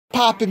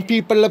poppin',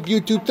 people of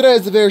YouTube? Today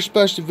is a very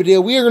special video.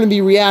 We are going to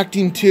be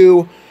reacting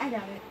to... I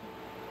got it.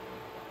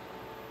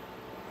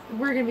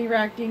 We're going to be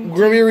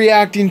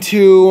reacting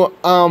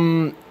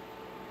to,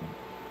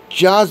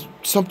 just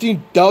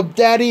something Dub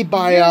Daddy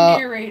by,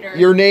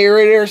 your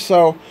narrator.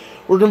 So,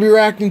 we're going to be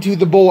reacting to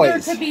The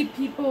Boys. There could be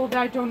people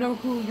that don't know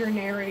who your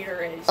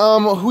narrator is.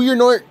 Who your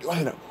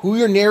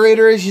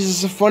narrator is, he's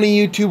just a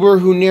funny YouTuber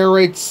who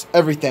narrates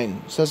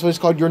everything. So that's why he's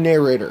called Your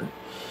Narrator.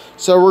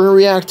 So we're going to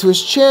react to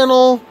his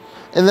channel,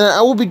 and then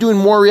I will be doing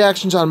more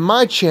reactions on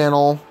my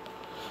channel.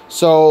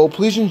 So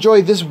please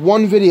enjoy this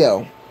one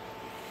video.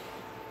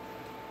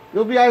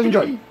 You'll be guys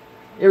enjoy.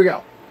 Here we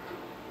go.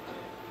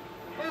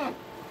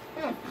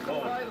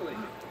 Finally.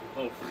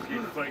 Oh,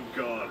 thank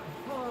God.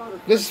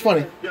 This is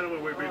funny. Get him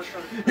away, bitch.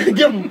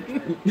 Get him.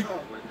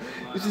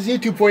 This is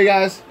YouTube for you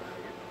guys.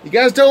 You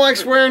guys don't like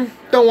swearing?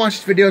 Don't watch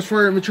this video. It's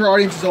for mature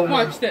audiences only.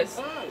 Watch this.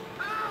 Wait,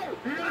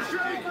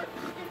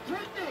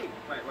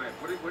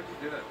 what did you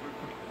do that?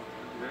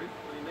 What do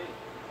you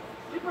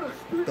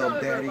mean?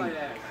 Dub Daddy.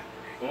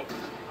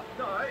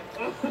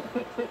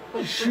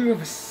 Shoot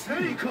of a...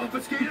 Hey, he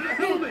confiscated a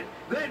helmet!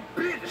 That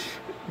bitch!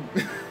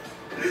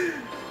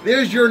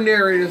 There's your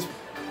narrator's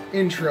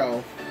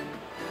intro.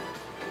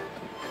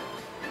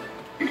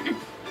 Everyone,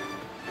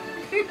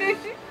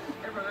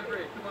 over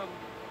here.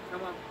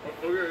 Come on.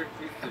 Okay.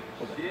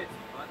 Shit.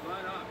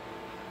 Line up.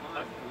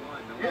 Line.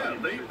 Yeah,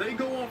 they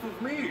go off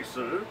of me,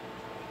 sir.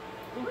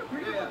 Look,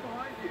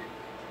 behind you.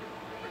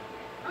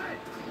 Hey!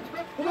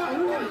 Come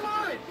on,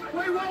 line!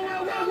 Wait, whoa!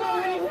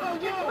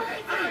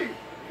 Hey!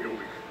 You'll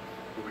be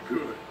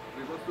good.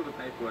 We've lost all the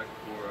paperwork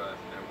for,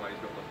 why he's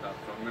got locked up,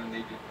 so I'm gonna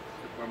need you to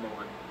one by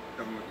one.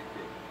 Tell me what you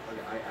did.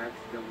 Okay, I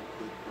accidentally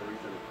put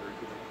Burrito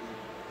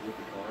with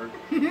the card.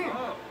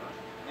 Oh!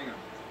 Hang on.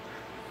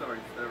 Sorry,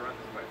 stay right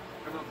this way.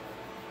 Come on.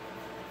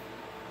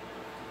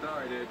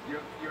 Sorry, dude.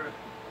 You're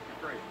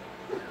free.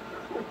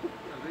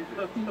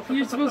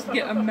 You're supposed to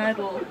get a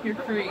medal. You're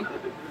free. Alright.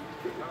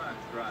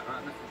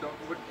 Mr.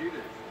 Doctor, what did you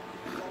do?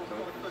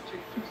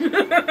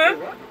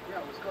 Yeah, I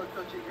was caught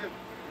touching him.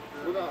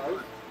 Well, no,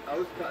 I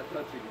was caught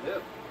touching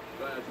him.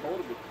 But I told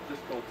him it's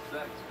just called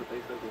sex, but they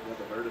said they've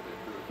never heard of it.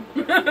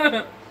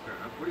 Fair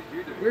enough. What did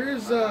you do?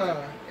 Where's,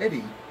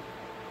 Eddie?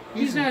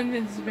 He's not in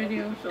this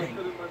video. Shove it in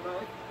my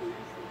mouth, please.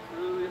 It's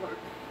really hard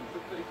to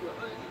think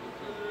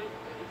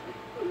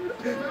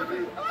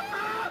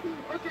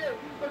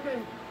Okay.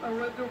 I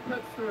went to a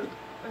pet store and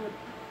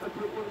I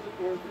put one of the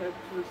dwarf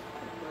hamsters in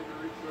my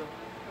urethra.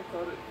 I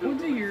thought it felt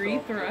What's a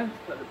urethra?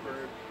 Kind of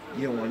burned.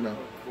 You don't want to know.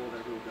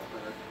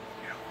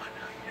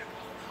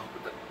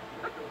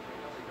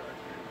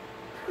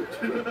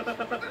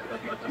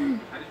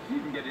 How did you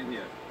even get in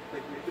here?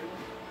 Take me to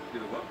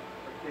Did a what?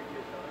 take me a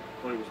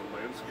Well, he was a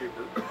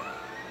landscaper.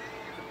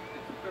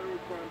 It's a federal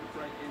crime to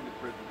break into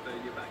prison, so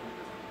you're back in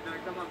prison. No,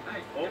 come on.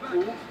 Hey, Oh, get back.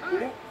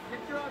 ooh.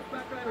 Get your ass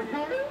back over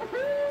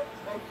here.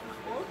 I'm too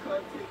small,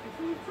 can't take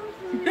you to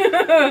prison.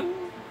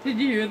 Did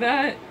you hear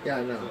that? Yeah,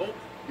 I know. Oh,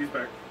 he's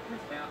back.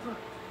 Now,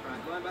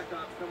 Alright, line back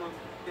up. Come on.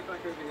 Get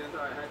back over here.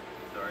 Sorry,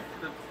 sorry.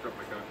 Drop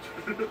my gun.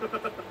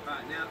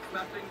 Alright, now,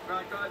 smashing.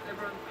 Alright, guys,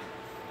 everyone.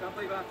 Can't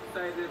believe I have to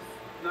say this.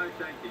 No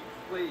shanking.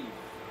 Please.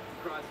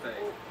 For Christ's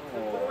sake.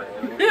 What do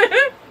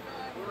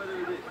I do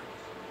with this?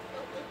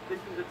 This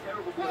is a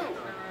terrible place.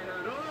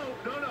 No.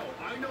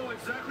 I know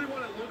exactly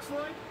what it looks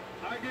like.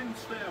 I didn't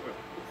stab him.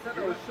 except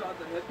I was shot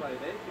in the head by an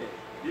AK.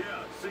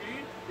 Yeah, see?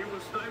 He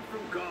was sniped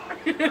from God.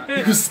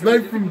 He was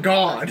sniped from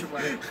God.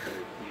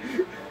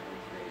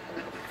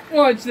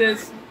 Watch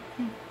this.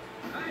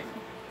 Hey!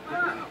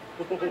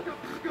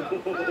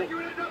 You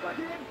ended up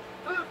again?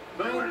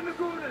 No, in the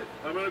corner.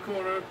 I'm in a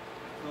corner. It's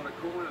not a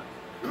corner.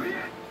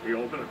 We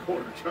all in a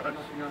corner, Josh.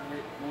 Nothing I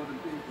hate more than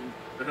people.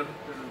 Don't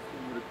understand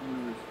what a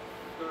corner is.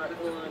 Alright,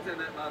 well,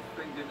 pretend that last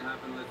thing didn't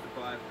happen. Let's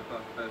survive the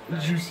first day.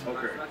 Juicy.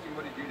 Okay. Smashing,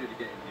 what did you do to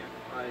get in here?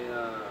 I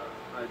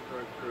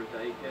drove through a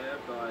daycare,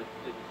 but I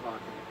didn't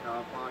park in the car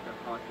park. I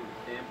parked in the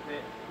sand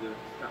pit. There was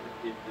a couple of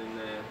kids in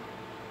there.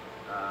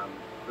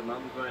 The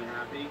mums weren't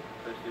happy,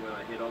 especially when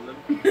I hit on them.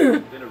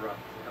 It's been a rough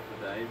couple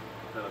of days,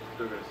 but I've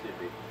still got a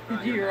sippy.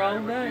 Did you hear all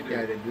of that?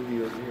 Yeah, I didn't do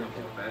the over here.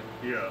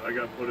 Yeah, I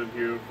got put in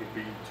here for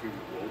being too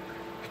woke.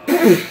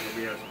 Let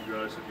me ask you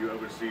guys, have you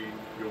ever seen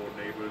your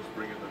neighbors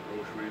bring in the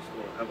groceries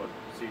or have a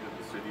seen in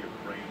the city of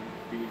rain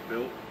being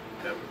built?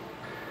 Ever?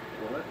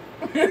 What?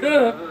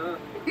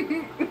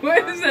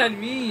 What does that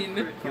mean?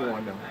 You want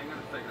to know. Hang on a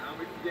second, are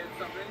we forgetting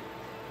something?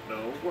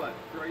 No. What?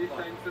 Throw your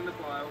shanks in the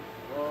pile.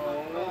 Oh, I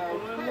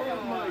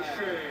love my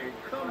shank.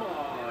 Come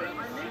on. I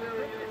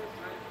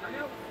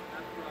know.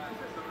 That's right.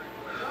 Sorry.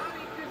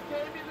 Johnny just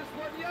gave me this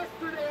one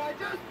yesterday. I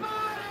just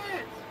bought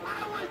it.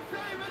 I was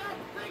saving up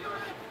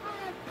cigarettes for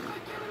it.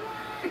 Get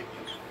away.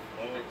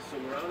 So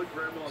we're out of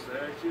Grandma's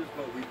ashes,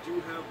 but we do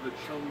have the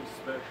chummy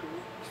special.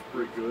 It's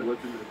pretty good.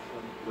 What's in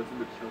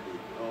the chummy?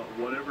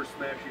 Whatever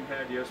Smashing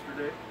had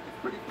yesterday. It's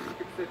pretty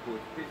simple.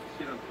 It's a piece of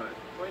shit on toast.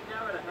 Wait,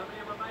 now, how many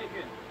am I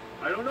making?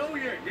 I don't know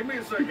yet. Give me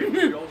a second.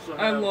 We also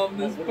have I love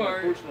this one part.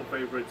 of my personal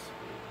favorites,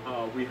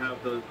 We have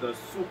the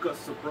Suka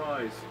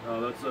Surprise.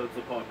 That's a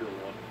popular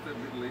one. It's a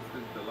Middle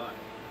Eastern delight.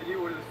 Can you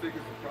order the Suka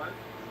Surprise?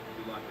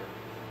 You like it?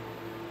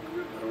 I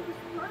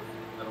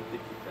don't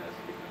think he's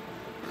asking.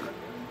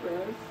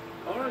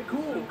 All right,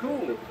 cool.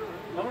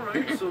 All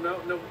right, so now,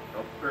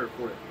 I'll prepare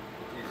for it.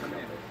 Yeah, come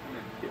in.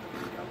 Get the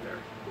freak out there.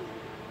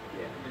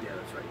 Yeah,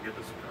 that's right. Get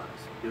the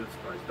surprise. Get the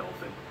surprise,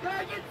 dolphin.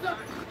 Hey,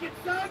 get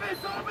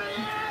service over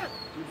here!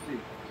 Juicy.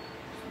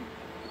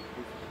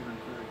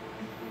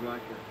 You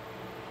like it?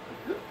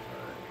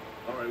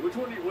 All right, which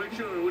one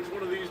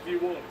of these do you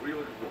want? What are you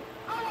looking for?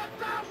 I want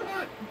that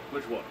one!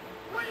 Which one?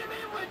 What do you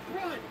mean which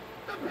one?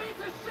 The piece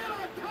of shit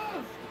on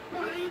toast!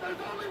 Buddy,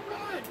 there's only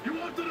one! You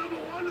want the number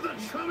one, the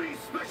chummy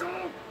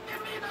special?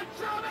 Give me the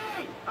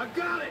chummy! I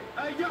got it.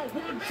 Hey, yo,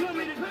 one Make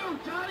chummy it two!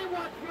 Johnny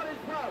wants one as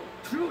well!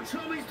 2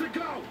 chummies to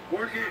go.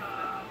 Work it.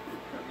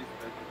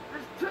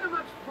 There's too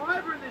much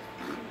fiber in this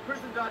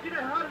prison dog. You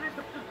know how it is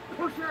to just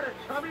push out a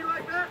chummy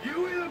like that?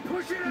 You either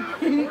push it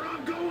out or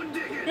I'm going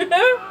digging.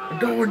 I'm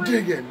going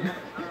digging.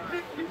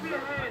 Give me a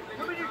hand.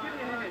 Come in here, give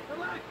me a hand.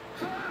 Relax.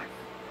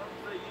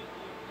 Officer, you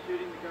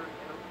shooting the gun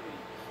helps me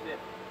snip.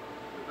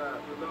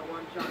 We've got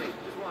one chummy.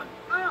 Just one.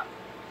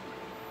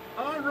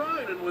 All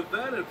right, and with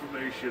that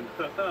information,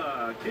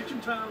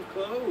 kitchen time's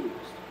closed.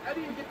 How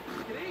do you get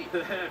to eat?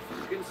 That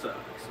fucking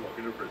sucks.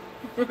 Welcome to prison.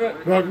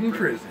 Welcome to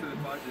prison. To the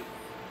budget.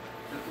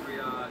 Since we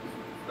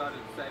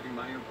started saving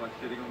money by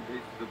shitting on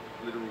pieces of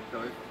literal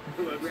toast,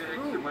 That's we had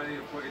extra true. money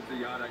to put into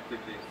yard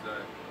activities, so...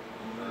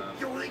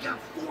 You only got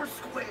 4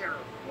 square.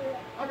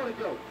 I want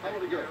to go.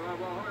 Hold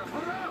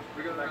up.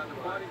 We're going to the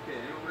fighting pit.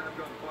 Anyone want to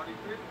go to the fighting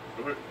pit?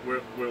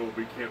 Well,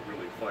 we can't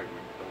really fight.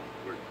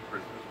 We're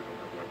prisoners. We don't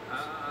have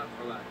weapons.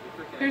 Relax. It's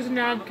okay. There's an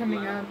ad I'm coming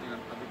alive. up. Hang on,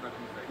 I'll be back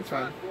in a second. It's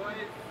fine.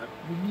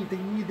 Boys. They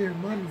need their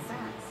money.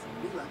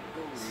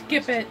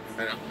 Skip it.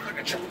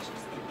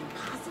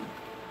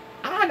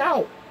 Ah,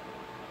 no.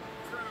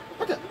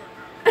 What the?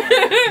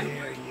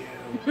 Dare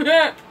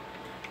you?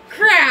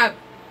 Crap!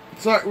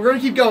 Sorry, we're gonna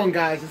keep going,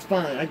 guys. It's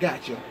fine. I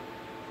got you.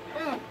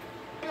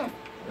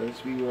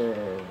 As we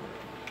were.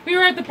 We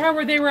were at the part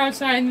where they were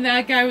outside, and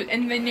that guy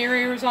and the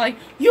narrator was all like,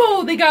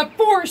 "Yo, they got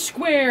 4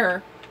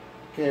 square."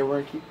 Okay, we're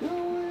gonna keep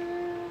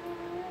going.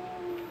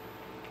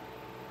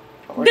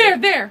 Oh,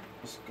 There.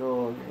 Let's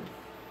go.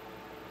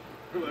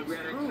 We had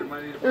extra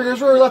money to Here goes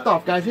where we left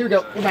off, guys. Here we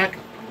go. We're back.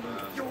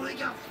 You only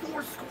got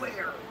 4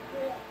 square.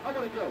 I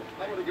want to go.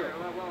 Hold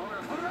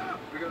up.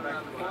 We're going to the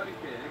fighting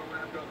pit. Anyone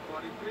want to go to the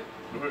fighting pit?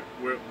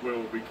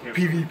 Well, we can't.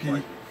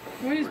 PvP.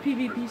 What does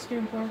PvP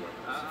stand for?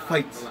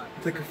 Fights.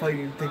 It's like a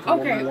fighting thing for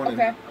Okay, 1v1.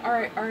 okay.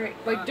 Alright.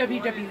 Like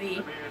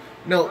WWE.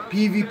 No,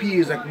 PvP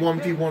is like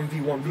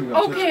 1v1v1v1.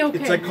 Okay, so okay.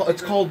 It's like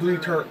it's called we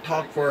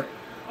talk for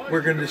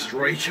we're gonna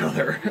destroy each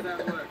other. Does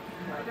that work?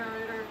 Hi,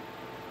 narrator.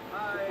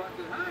 Hi.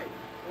 Hi.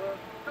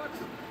 God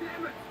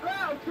damn it.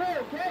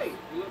 Okay.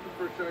 We're looking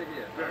for a show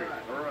here.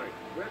 All right.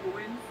 Whoever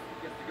wins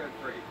gets to go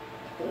free.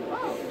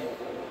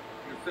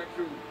 Your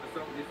sexual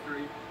assault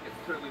history gets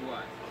totally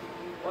white.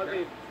 Well, I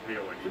mean, Hey,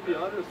 yo, I to need be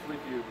that. honest with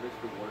you,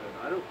 Mr. Warden,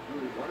 I don't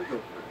really want to go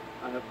free.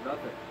 I have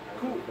nothing. I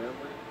have no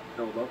family,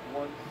 no loved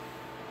ones.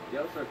 The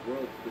outside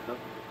world's been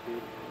nothing but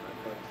pain, and I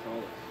find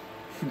solace.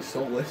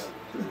 Soulless.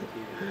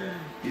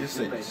 You just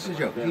said it's a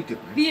joke. You do.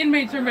 The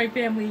inmates are my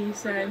family, he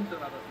said.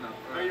 Shut up, that's enough.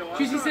 Hey, yo,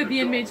 Juicy said the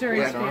inmates are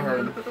Yeah, his no, I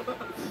heard. family. Okay,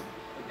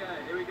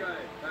 here we go.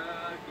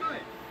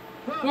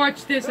 Go.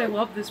 Watch this, I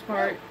love this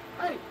part.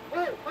 Hey,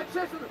 whoa, let's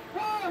say something.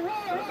 Whoa,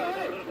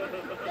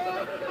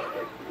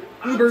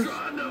 I'm Ubers.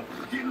 trying to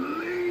fucking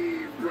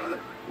leave, brother.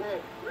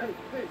 Whoa, hey,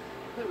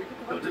 we get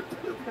the Don't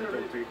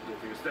take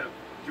a step.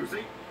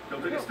 Juicy,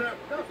 don't take a step.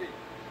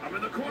 I'm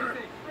in the corner.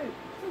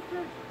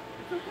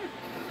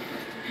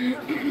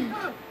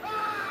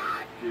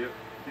 Chip,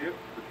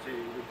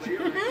 potato, chip.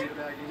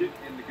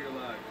 in the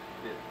gulag.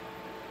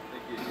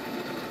 Thank you.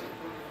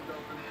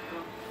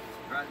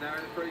 Right now,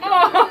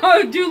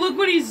 Oh, dude, look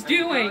what he's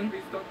doing.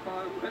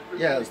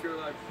 Yes. Go,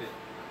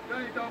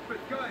 you dolphin,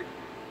 go!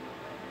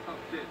 Oh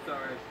shit,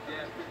 sorry.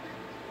 Yeah.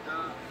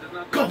 There's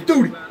nothing Call I of can do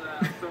Duty. about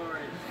that,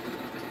 sorry.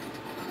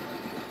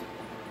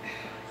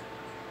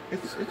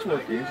 It's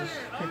working. It just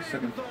takes a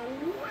second.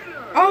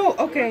 Oh,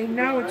 okay,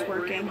 now it's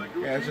working.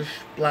 Yeah, it's just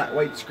flat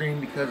white screen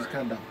because it's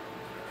kind of dumb.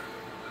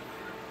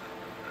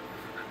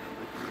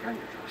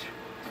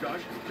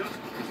 Josh.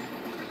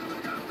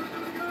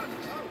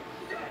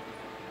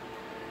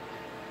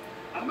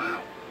 I'm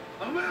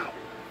out.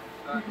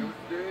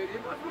 Dude,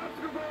 it was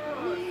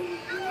basketball!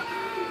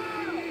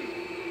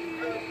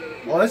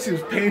 Well, that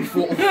seems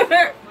painful. By the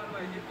way,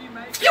 if you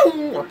make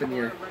Phew, up in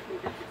here.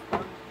 record gets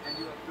expunged and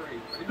you are free.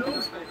 But if you No.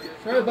 don't make it,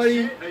 Sorry,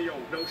 buddy. Hey, yo,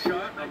 no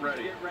shot. I'm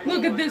ready.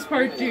 Look at this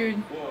part, dude.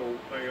 Whoa,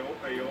 hey, yo.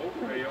 I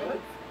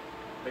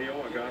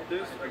got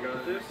this.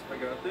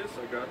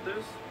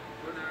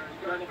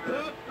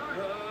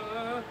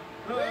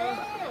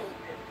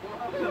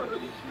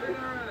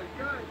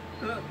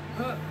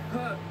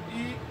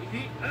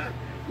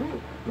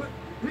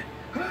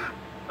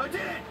 I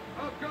did it!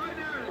 Oh, go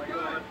there,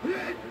 go!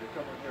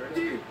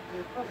 Dude,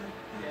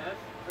 Yes.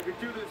 I can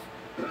do this.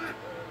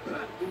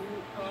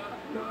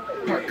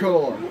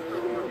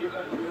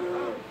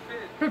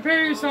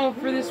 Prepare yourself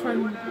for this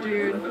one,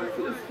 dude.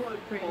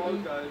 Oh,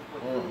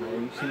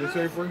 you see this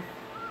right for?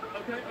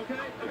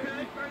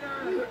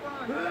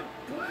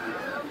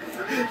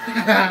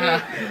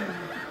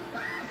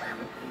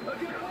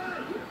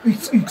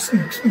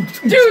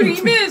 Dude,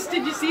 he missed.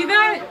 Did you see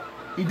that?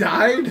 He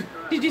died?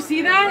 Did you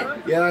see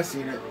that? Yeah, I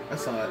seen it. I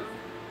saw it.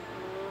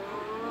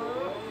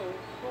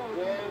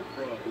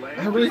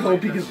 I really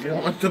hope he gets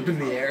launched up in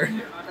the air.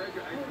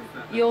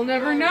 You'll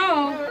never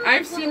know.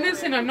 I've seen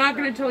this, and I'm not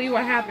gonna tell you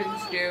what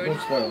happens, dude.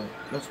 Don't spoil it.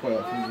 Don't spoil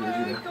it for the viewers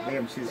either. They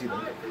haven't seen it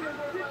either.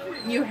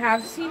 You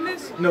have seen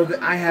this? No,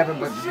 I haven't,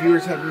 but the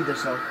viewers haven't either,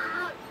 so.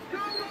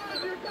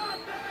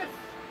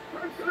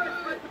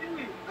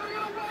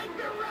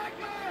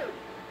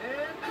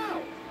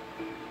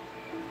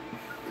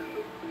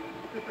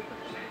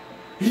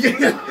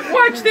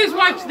 Watch this,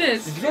 watch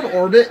this. Did you go to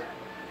orbit?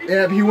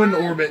 Yeah, he went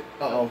in orbit.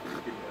 Uh-oh.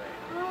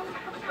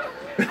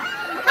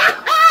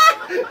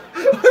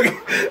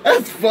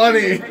 That's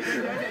funny.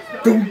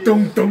 Dum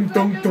dum dum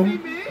dum dum.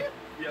 Yep.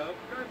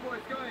 Go,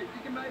 boys, go. You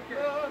can make it.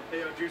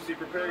 Hey, Juicy,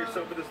 prepare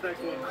yourself for this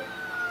next one.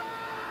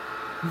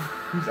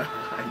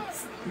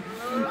 Nice.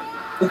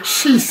 Oh,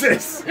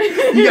 Jesus.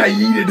 He got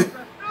yeeted.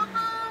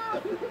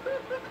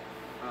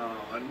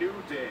 A new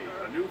day,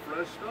 a new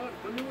fresh start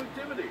for new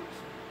activities.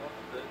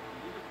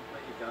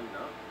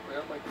 I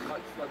got my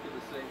cut stuck in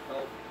the same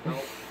help.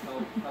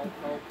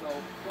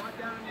 Slide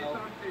down on your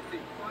thumb, Juicy.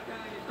 Slide down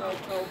on your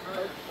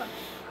thumb.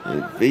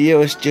 The video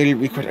is still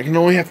recording. I can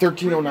only have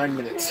 13:09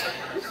 minutes. So.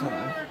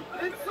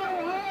 It's so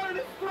hard,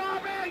 it's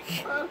throbbing!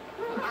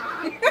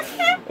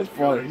 That's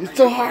funny. It's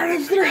so hard,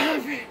 it's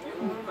throbbing.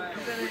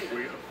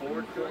 We have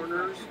 4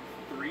 corners,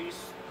 3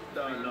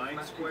 9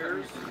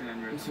 squares.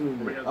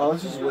 Oh,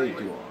 this is way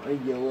too long. I need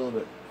to get a little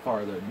bit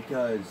farther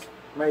because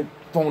my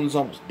phone is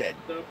almost dead.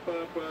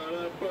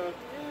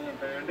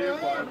 And if I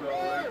fall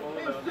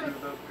down to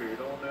the pit,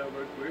 I'll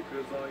never quit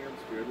 'cause I am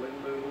scribbling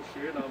little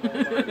shit.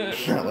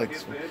 I'm I like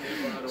this one.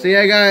 So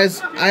yeah,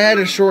 guys, I had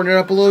to shorten it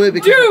up a little bit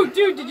because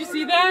Dude, did you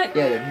see that?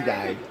 yeah, he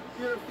died.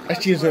 I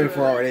seen his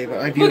before already, but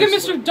my Look viewers.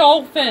 at Mr.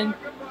 Dolphin.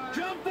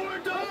 jump for a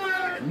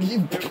dollar!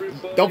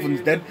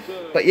 Dolphin's dead.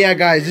 But yeah,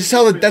 guys,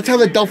 that's how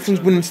the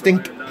dolphins win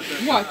instinct.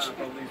 Watch.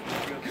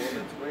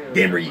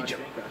 Damn where you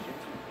jump.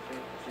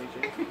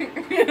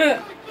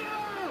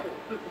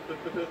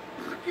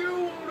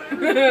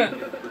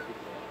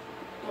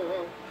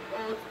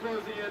 It's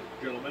closing in.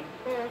 Gentlemen,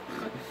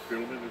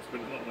 it's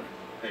been an honor.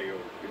 Hey, yo.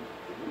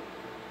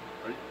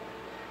 Right?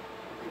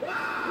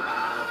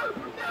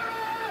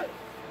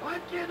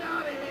 Let's get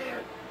out of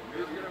here!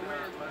 Who's gonna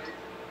win, mate?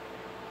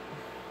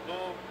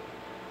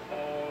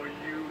 Oh,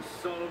 you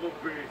son of a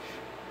bitch.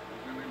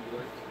 Zoom in,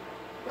 boys.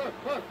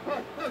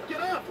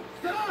 Get off!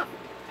 Get off!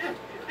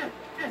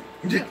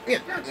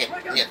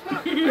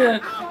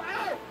 Ow,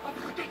 ow! I'll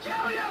fucking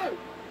kill you!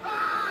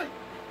 Ah!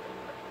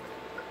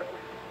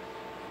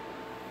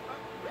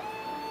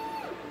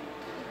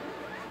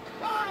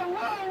 Whoa,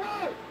 whoa,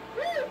 whoa!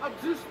 Woo! I'm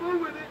too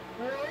smooth with it!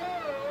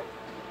 Whoa!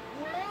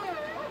 Whoa!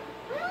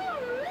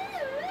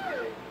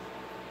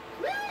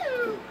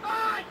 Woo!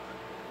 Ah!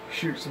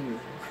 Shoot some.